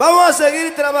Vamos a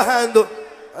seguir trabajando.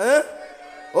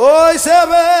 Hoy se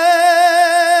bebe.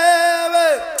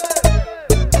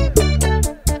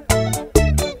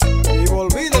 Y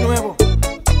volví de nuevo.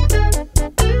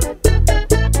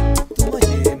 Tú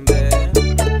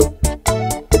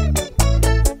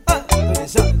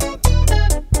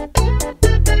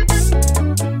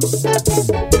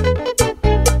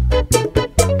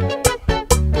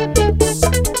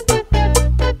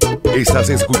Estás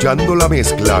escuchando la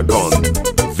mezcla con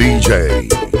DJ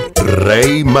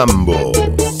RayMambo.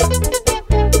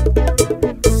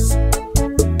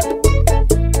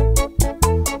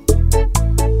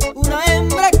 Una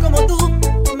hembra como tú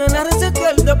me la recetó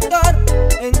el doctor.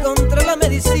 Encontré la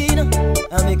medicina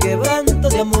a mi quebranto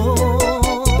de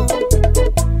amor.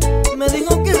 Me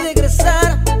dijo que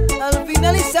regresara al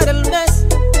finalizar el mes,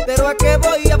 pero ¿a qué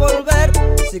voy a volver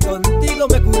si contigo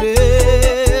me curé?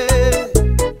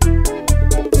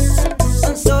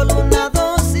 Tan solo una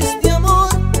dosis de amor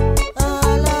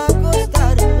al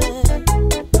acostarme.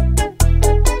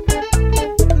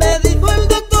 Me dijo el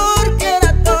doctor que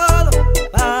era todo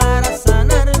para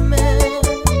sanarme.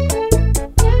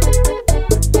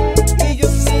 Y yo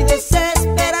en mi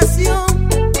desesperación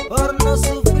por no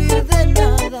sufrir de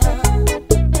nada,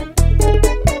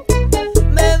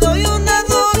 me doy una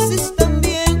dosis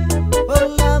también por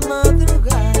la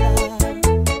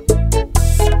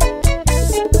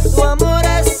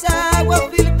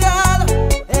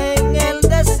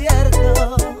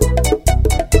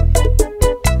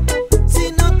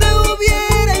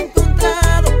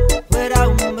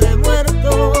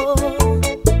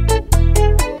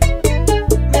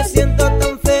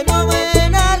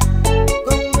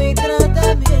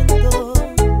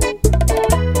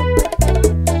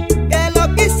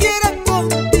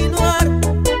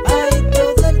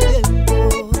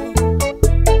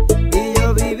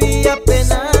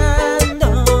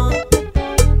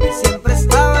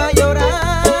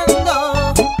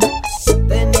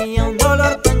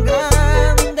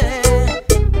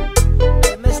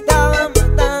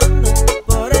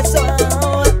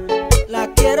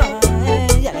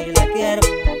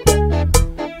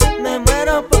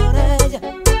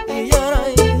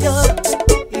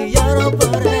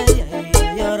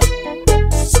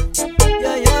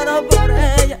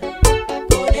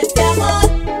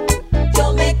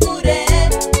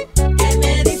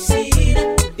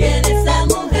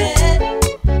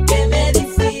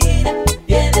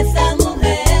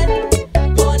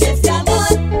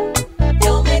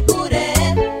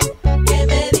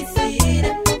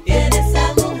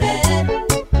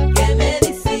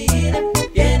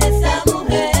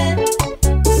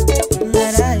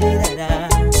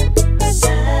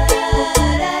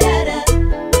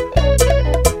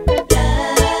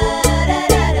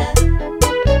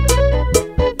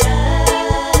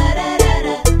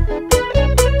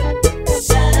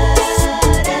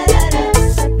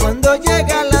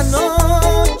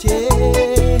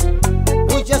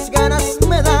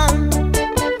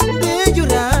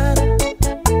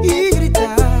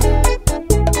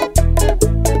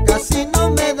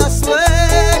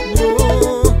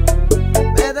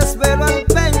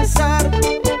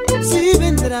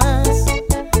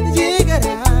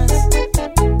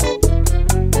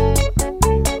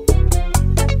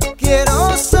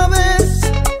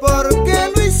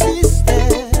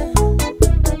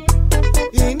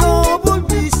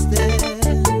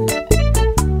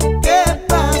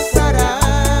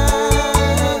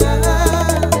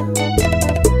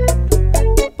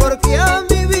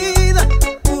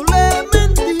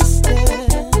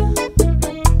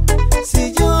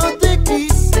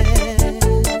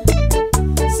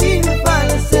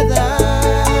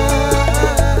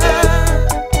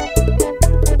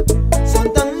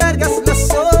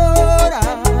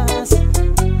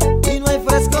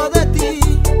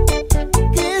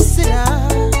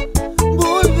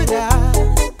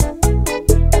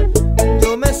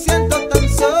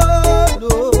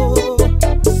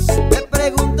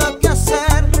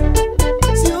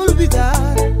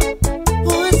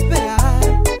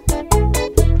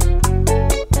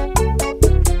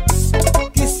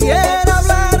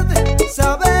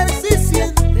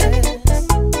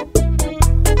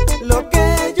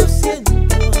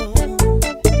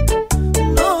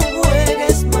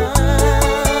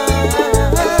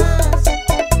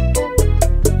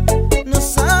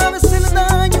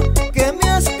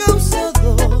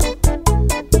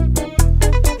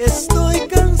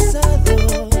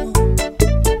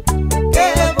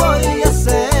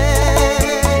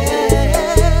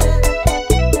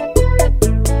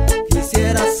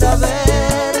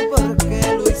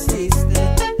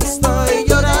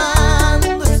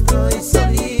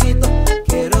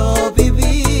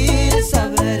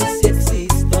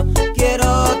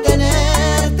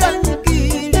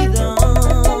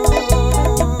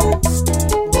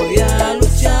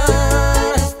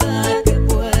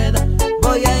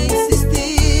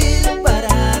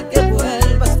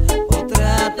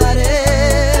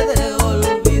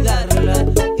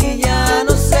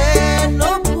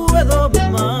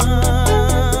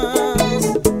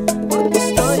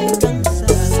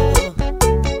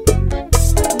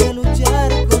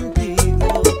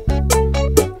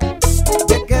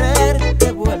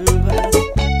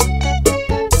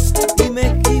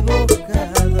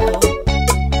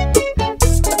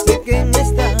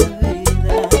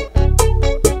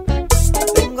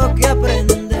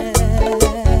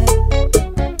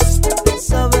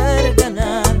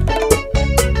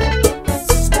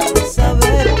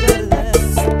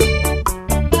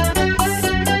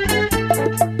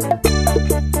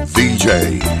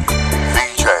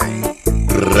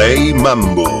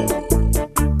RayMambo.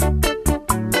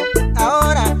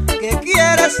 Ahora, ¿qué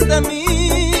quieres de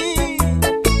mí?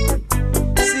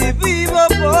 Si vivo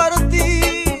por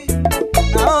ti,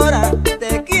 ahora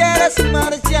te quieres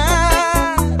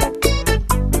marchar,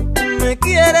 me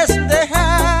quieres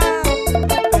dejar,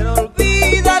 pero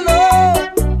olvídalo,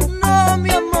 no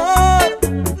mi amor,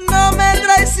 no me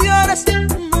traiciones,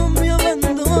 no me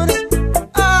abandones,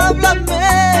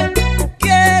 háblame,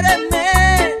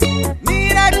 quiéreme,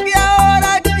 mira que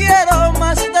ahora quiero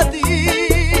más de ti,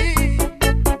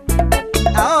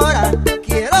 ahora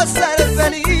quiero ser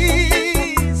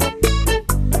feliz,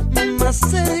 más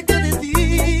cerca de ti,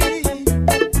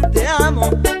 te amo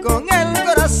con el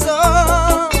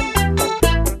corazón,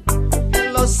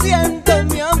 lo siento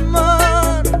mi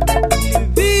amor, y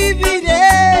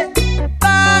viviré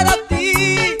para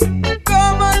ti,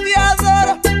 como te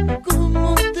adoro,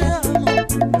 como te amo,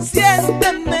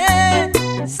 siénteme,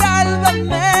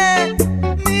 sálvame,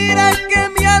 mira que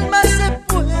mi alma se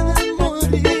puede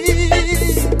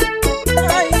morir,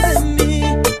 ay de mí,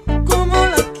 como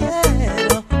la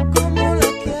quiero, como la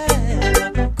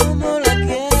quiero, como la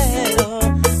quiero,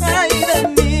 ay de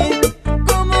mí,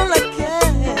 como la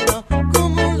quiero,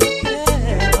 como la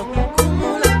quiero, como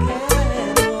la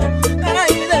quiero,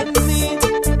 ay de mí,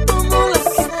 como la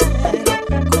quiero,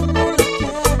 como la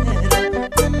quiero,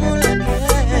 como la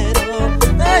quiero,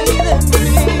 ay de mí.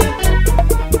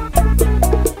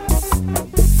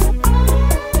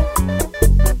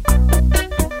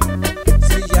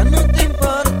 Si ya no te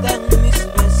importan mis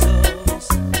besos,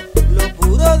 lo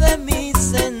puro de mis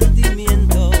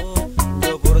sentimientos,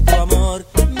 yo por tu amor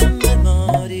me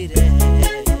moriré.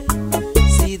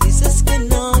 Si dices que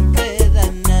no queda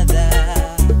nada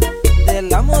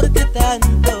del amor que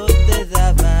tanto te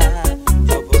daba,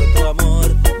 yo por tu amor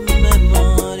me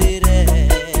moriré.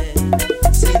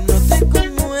 Si no te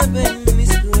conmueven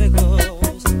mis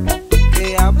ruegos,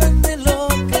 que hablan de lo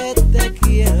que te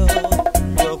quiero,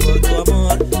 yo por tu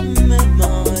amor me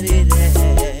moriré.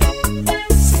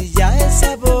 Si ya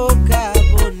esa boca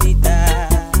bonita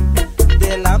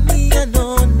de la mía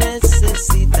no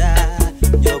necesita,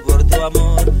 yo por tu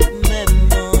amor me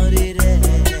moriré.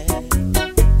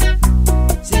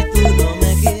 Si tú no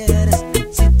me quieres,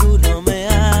 si tú no me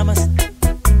amas,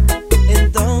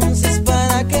 entonces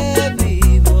 ¿para qué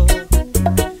vivo?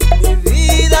 Mi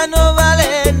vida no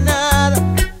vale nada,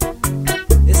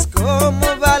 es como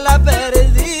va la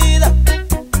perdida,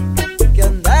 que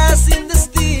anda sin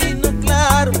destino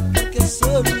claro, que has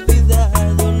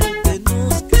olvidado lo que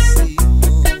nos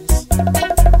quisimos.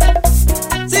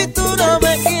 Si tú no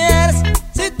me quieres,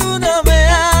 si tú no me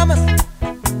amas,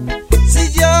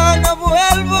 si yo no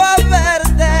vuelvo a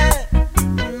verte,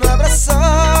 no habrá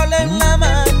sol en la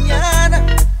mañana,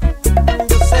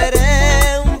 yo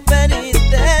seré un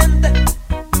penitente,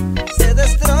 se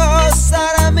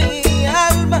destrozará mi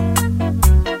alma,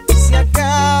 se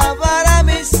acabará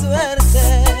mi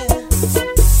suerte.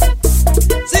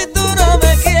 Si tú no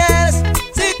me quieres,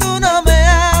 si tú no me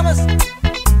amas,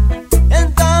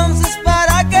 entonces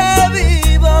 ¿para qué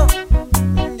vivo?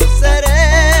 Yo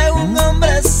seré un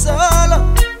hombre solo,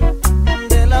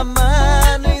 de la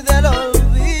mano y del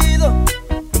olvido,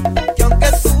 que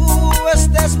aunque tú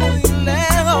estés muy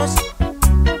lejos,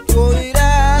 tú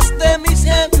oirás de mis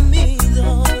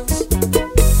gemidos.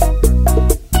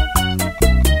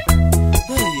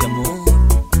 Ay, amor,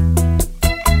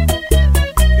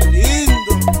 qué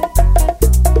lindo.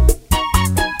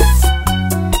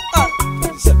 Ah,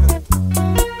 cemento.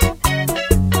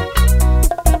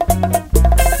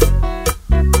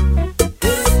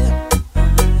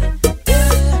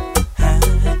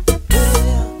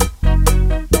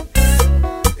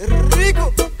 Qué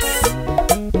rico.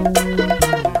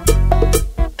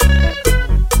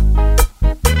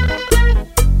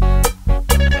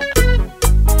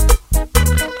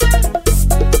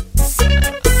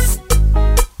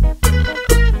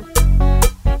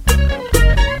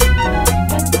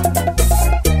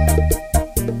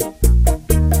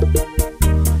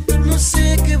 No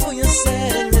sé qué voy a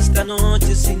hacer en esta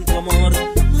noche sin tu amor,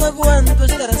 no aguanto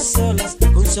estar a solas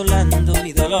consolando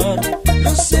mi dolor.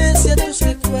 No sé si a tus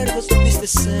recuerdos mis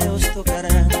deseos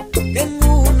tocarán, que en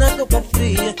una copa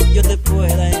fría yo te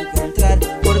pueda encontrar,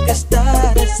 porque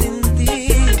estaré sin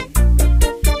ti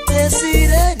es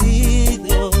ir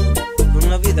herido, con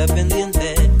la vida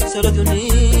pendiente solo de un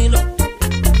hilo,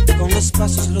 con los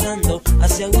pasos rodando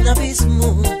hacia un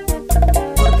abismo,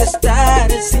 porque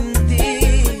estaré sin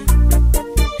ti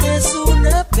es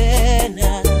una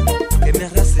pena que me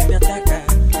arrastra y me ataca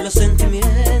los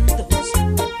sentimientos,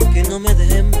 que no me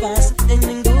dejen paz en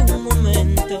ningún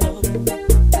momento.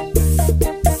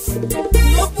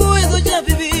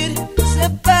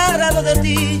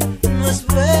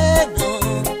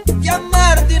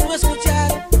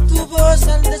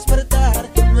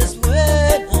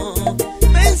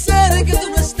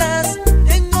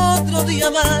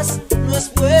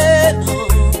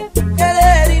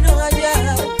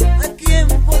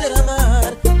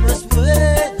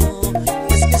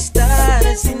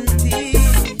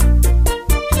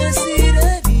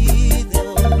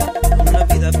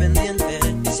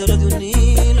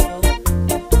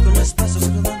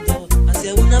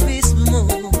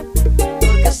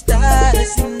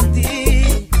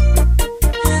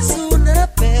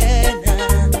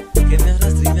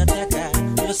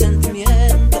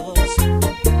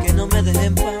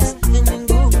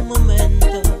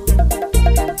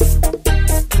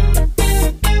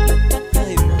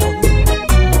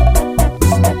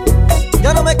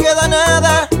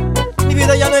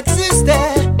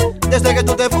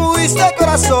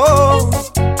 corazón.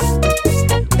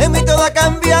 En mí todo ha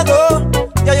cambiado,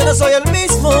 ya yo no soy el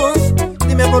mismo.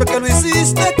 Dime por qué lo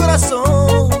hiciste,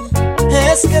 corazón.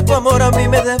 Es que tu amor a mí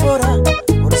me devora,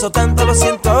 por eso tanto lo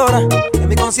siento ahora. En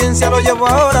mi conciencia lo llevo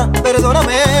ahora,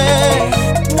 perdóname.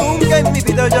 Nunca en mi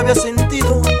vida yo había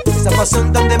sentido esa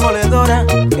pasión tan demoledora.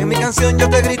 En mi canción yo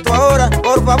te grito ahora,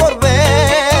 por favor ven.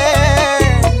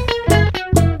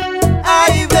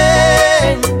 Ay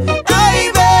ven,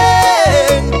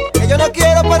 que yo no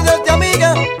quiero perderte,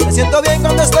 amiga. Me siento bien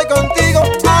cuando estoy contigo.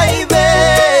 Ay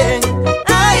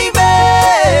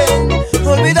ven,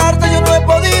 olvidarte yo no he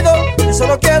podido. Yo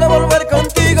solo quiero volver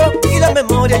contigo y la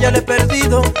memoria ya la he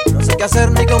perdido. No sé qué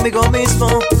hacer ni conmigo mismo.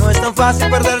 No es tan fácil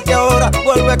perderte ahora,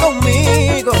 vuelve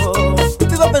conmigo.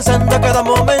 Vivo pensando a cada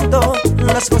momento en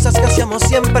las cosas que hacíamos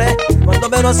siempre, cuando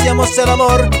menos hacíamos el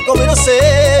amor como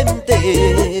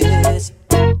inocentes.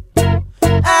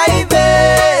 Ay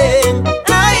ven,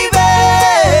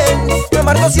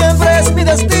 amarte siempre es mi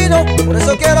destino, por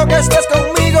eso quiero que estés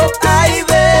conmigo. Ay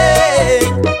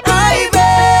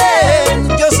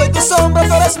ven, yo soy tu sombra,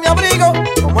 tú eres mi abrigo,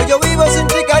 como yo vivo sin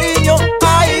ti, cariño.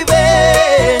 Ay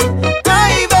ven,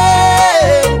 ay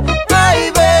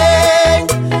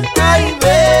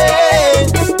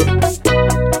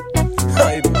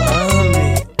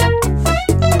mami,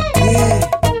 ¿por qué?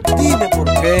 Dime por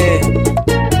qué.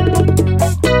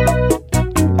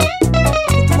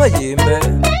 Tú me yimbes.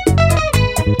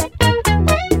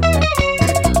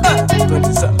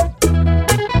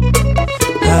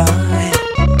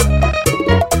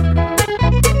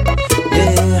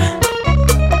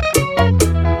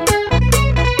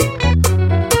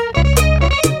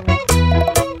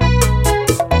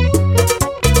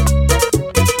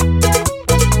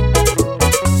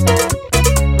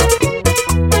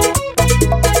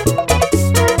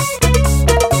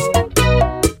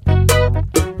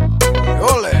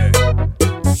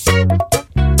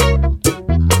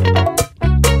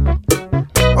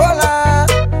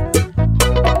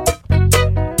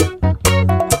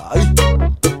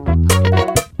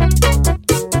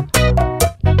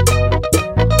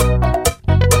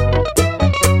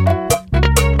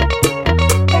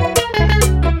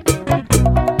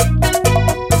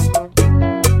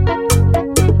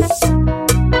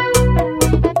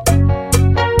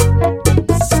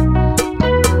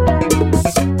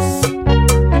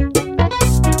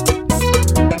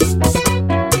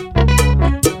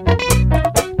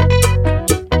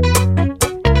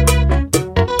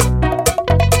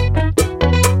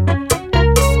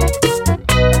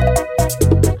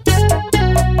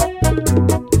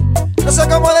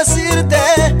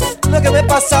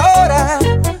 Ahora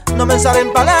no me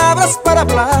salen palabras para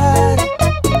hablar.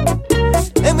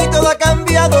 En mí todo ha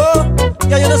cambiado,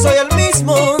 ya yo no soy el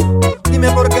mismo.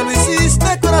 Dime por qué lo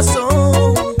hiciste,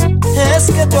 corazón.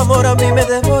 Es que tu amor a mí me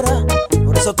devora,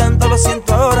 por eso tanto lo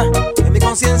siento ahora. En mi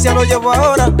conciencia lo llevo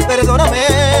ahora, perdóname.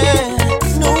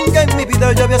 Nunca en mi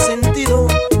vida yo había sentido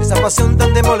esa pasión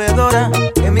tan demoledora.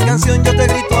 En mi canción yo te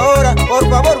grito ahora, por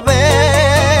favor ven.